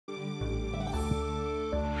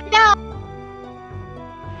No!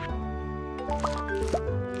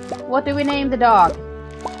 What do we name the dog?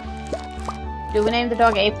 Do we name the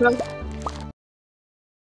dog April?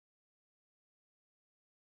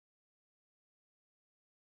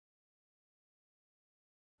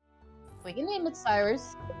 We can name it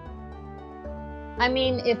Cyrus. I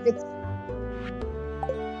mean, if it's...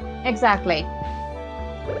 Exactly.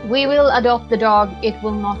 We will adopt the dog, it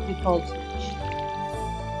will not be called Switch.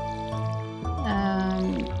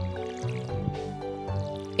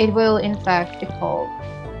 It will, in fact, be called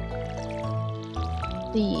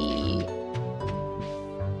the...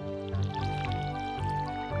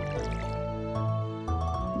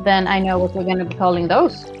 Then I know what we're going to be calling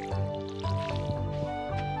those.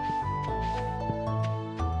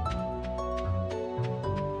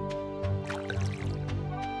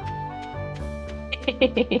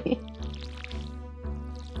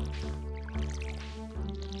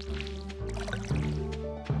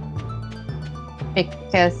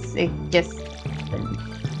 Because it just...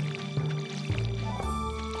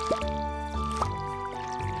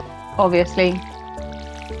 Obviously.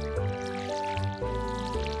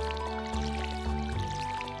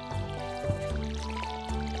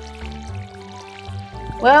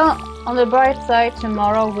 Well, on the bright side,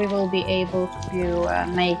 tomorrow we will be able to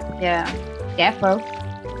make Scarecrow.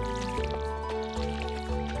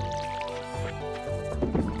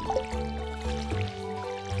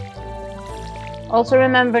 Also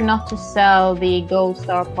remember not to sell the gold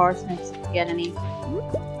star parsnips if you get any.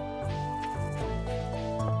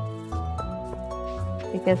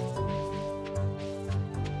 Because...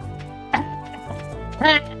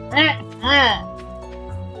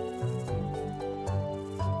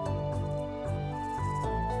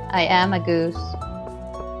 I am a goose.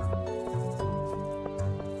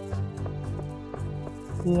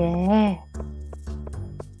 Yeah.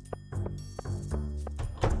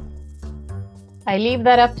 I leave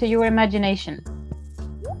that up to your imagination.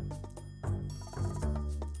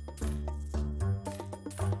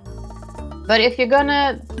 But if you're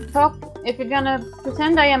gonna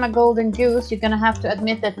pretend I am a golden goose, you're gonna have to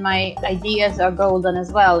admit that my ideas are golden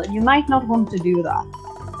as well. You might not want to do that.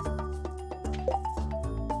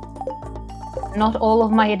 Not all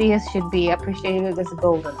of my ideas should be appreciated as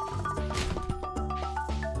golden.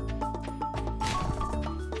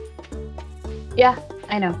 Yeah,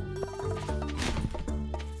 I know.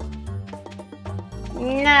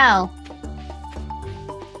 No.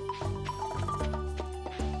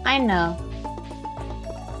 I know.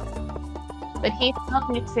 But he's not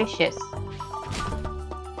nutritious.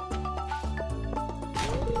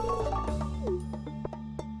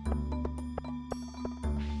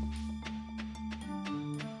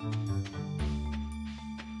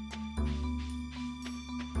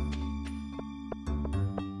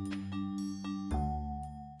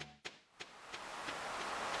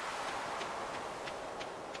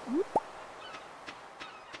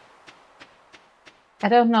 I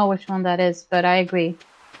don't know which one that is, but I agree.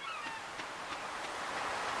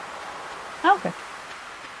 Okay.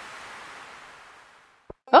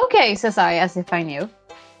 Okay, says I, as if I knew.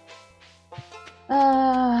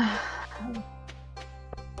 I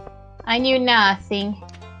knew nothing.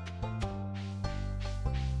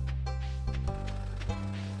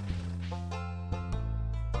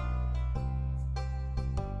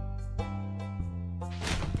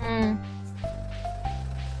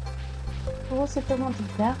 What was it that wanted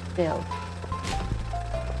that build?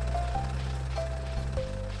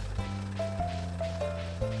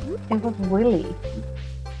 It was Willy.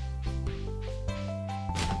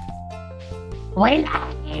 Willy!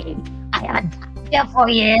 I have a idea for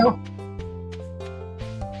you!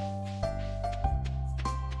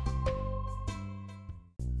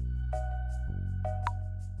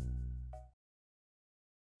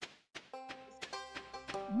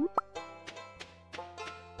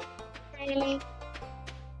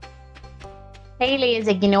 Haley is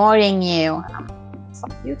ignoring you.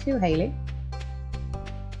 Fuck you too, Haley.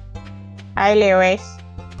 Hi, Lewis.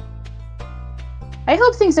 I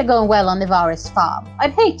hope things are going well on Nivara's farm.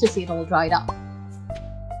 I'd hate to see it all dried up.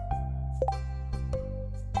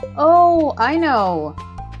 Oh, I know.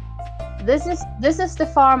 This is the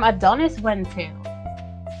farm Adonis went to.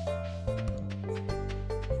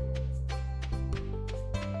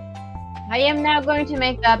 I am now going to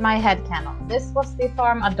make that my headcanon. This was the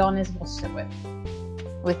farm Adonis was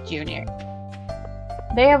with Junior.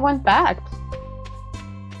 They have went back.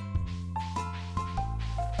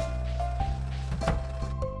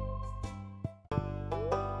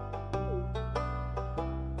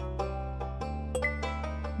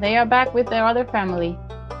 They are back with their other family.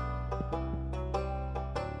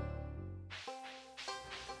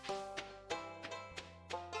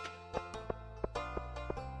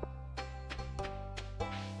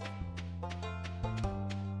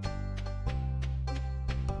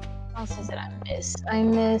 else is it I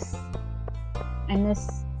miss? I miss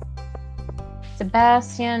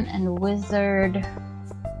Sebastian and Wizard.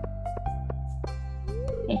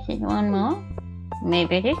 Is it one more?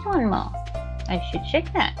 Maybe it is one more. I should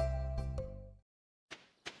check that.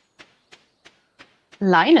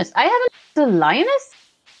 Linus. I haven't the Linus?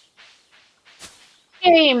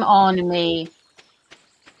 Shame on me.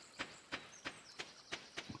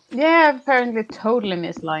 Yeah, I've apparently totally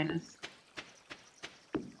missed Linus.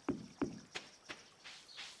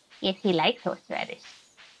 If he likes horseradish.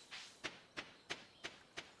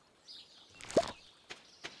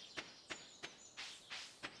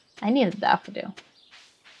 I need a daffodil.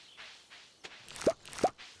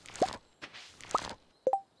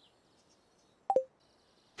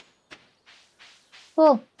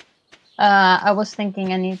 Cool. I was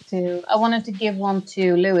thinking I wanted to give one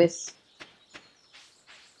to Lewis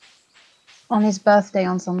on his birthday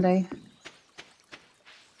on Sunday.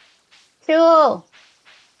 Cool.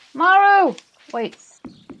 Maru! Wait.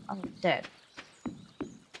 Oh, dead.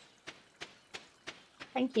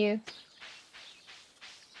 Thank you.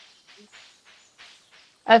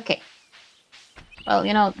 Okay. Well,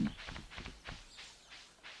 you know...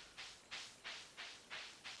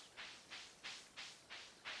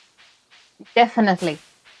 Definitely.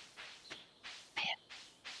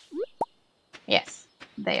 Yes,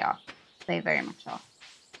 they are. They very much are.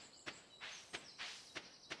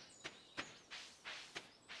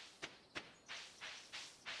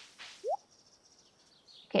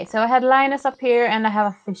 Okay, so I had Linus up here and I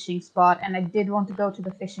have a fishing spot and I did want to go to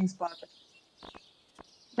the fishing spot.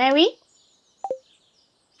 Mary?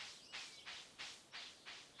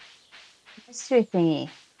 Mystery thingy.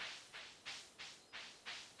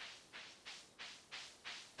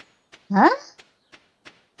 Huh?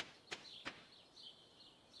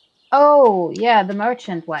 Oh, yeah, the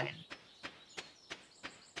merchant wagon.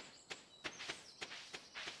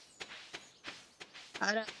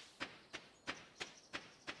 I don't...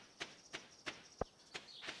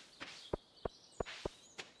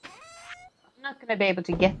 I'm not gonna be able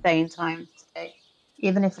to get there in time today,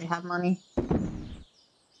 even if I have money.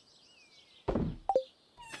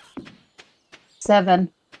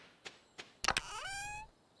 7.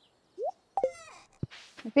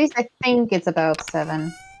 At least I think it's about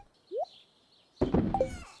 7.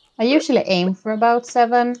 I usually aim for about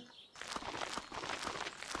 7.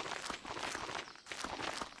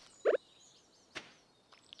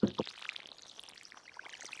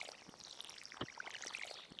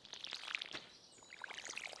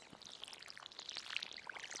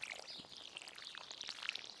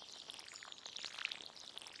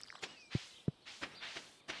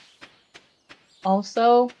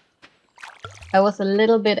 Also, I was a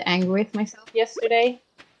little bit angry with myself yesterday.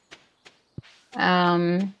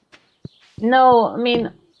 No, I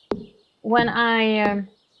mean, when I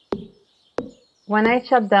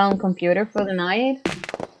shut down computer for the night,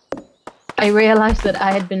 I realized that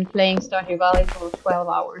I had been playing Stardew Valley for 12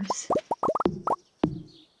 hours.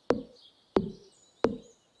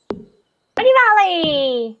 Stardew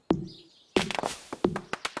Valley!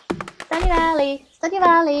 Stardew Valley, Stardew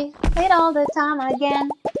Valley, play it all the time again.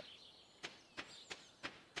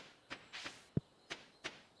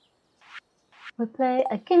 We play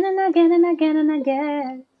again and again and again and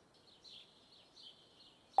again.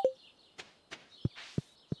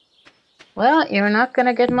 Well, you're not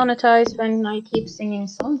gonna get monetized when I keep singing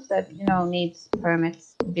songs that, you know, needs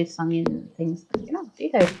permits to be sung in things that, you know,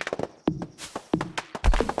 either.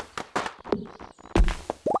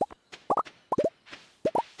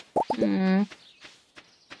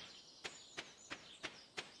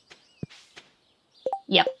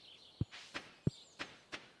 Yep.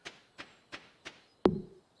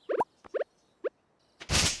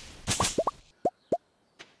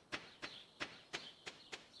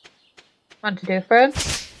 Want to do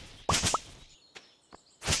first?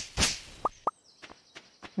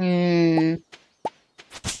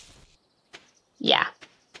 Yeah.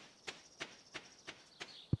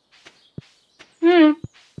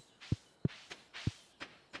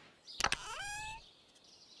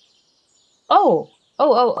 Oh.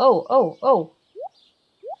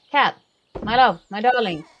 Cat, my love, my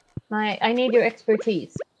darling. I need your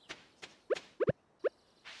expertise.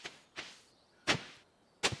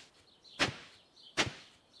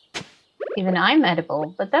 Even I'm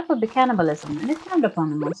edible, but that would be cannibalism, and it's frowned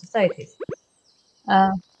upon in most societies.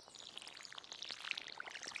 Don't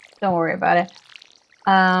worry about it.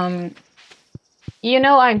 You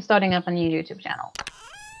know I'm starting up a new YouTube channel.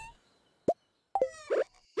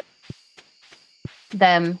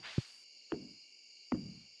 Them.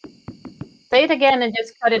 Say it again and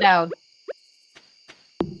just cut it out.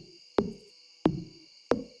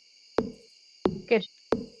 Good.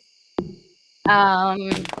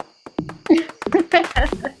 Um,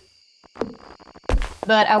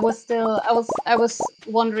 but I was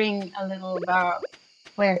wondering a little about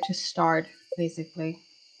where to start, basically.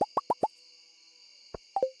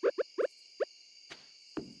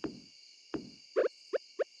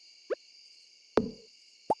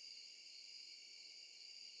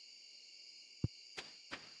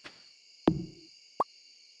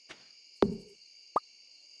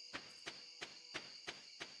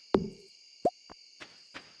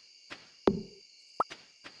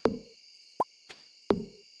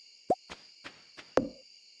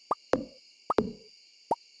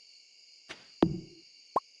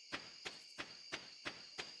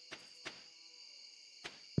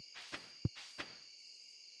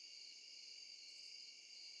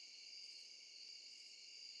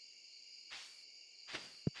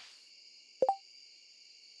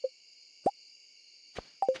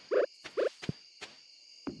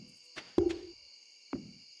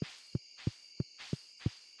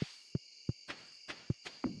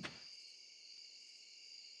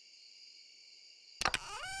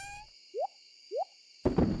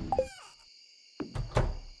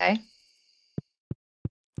 Okay.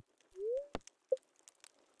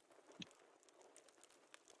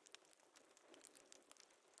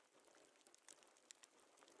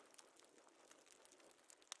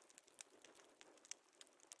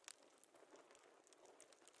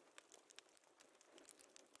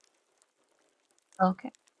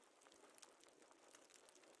 Okay.